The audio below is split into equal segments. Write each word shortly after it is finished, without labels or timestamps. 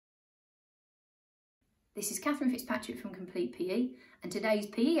This is Catherine Fitzpatrick from Complete PE, and today's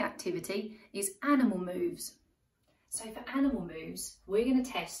PE activity is animal moves. So for animal moves, we're going to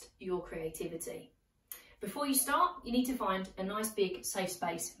test your creativity. Before you start, you need to find a nice big safe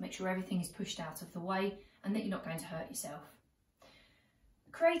space, make sure everything is pushed out of the way and that you're not going to hurt yourself.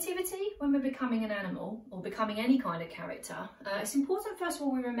 Creativity, when we're becoming an animal or becoming any kind of character, it's important first of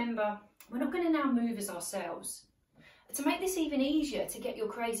all we remember we're not going to now move as ourselves. To make this even easier to get your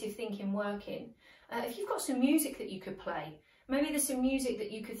creative thinking working, if you've got some music that you could play, maybe there's some music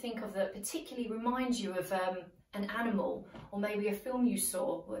that you could think of that particularly reminds you of an animal, or maybe a film you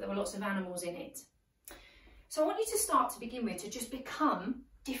saw where there were lots of animals in it. So I want you to start to begin with to just become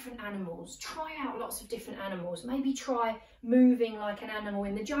different animals. Try out lots of different animals. Maybe try moving like an animal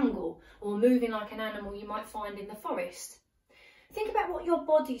in the jungle, or moving like an animal you might find in the forest. Think about what your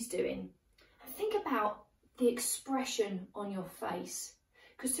body's doing, and think about the expression on your face.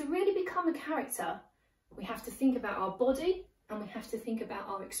 Because to really become a character, we have to think about our body and we have to think about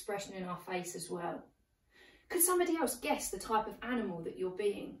our expression in our face as well. Could somebody else guess the type of animal that you're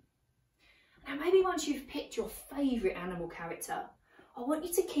being? Now maybe once you've picked your favourite animal character, I want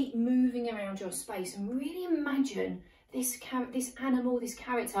you to keep moving around your space and really imagine this animal, this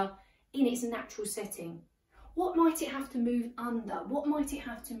character in its natural setting. What might it have to move under? What might it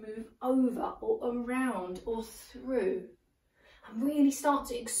have to move over or around or through? And really start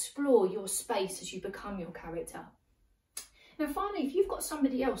to explore your space as you become your character. Now finally, if you've got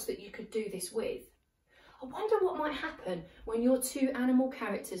somebody else that you could do this with, I wonder what might happen when your two animal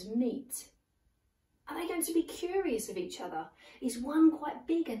characters meet. Are they going to be curious of each other? Is one quite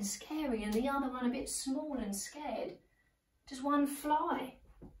big and scary and the other one a bit small and scared? Does one fly?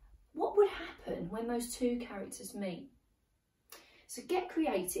 What would happen when those two characters meet? So get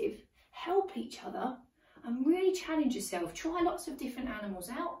creative, help each other, and really challenge yourself. Try lots of different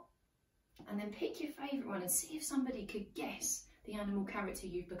animals out, and then pick your favourite one and see if somebody could guess the animal character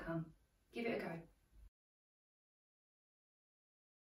you've become. Give it a go.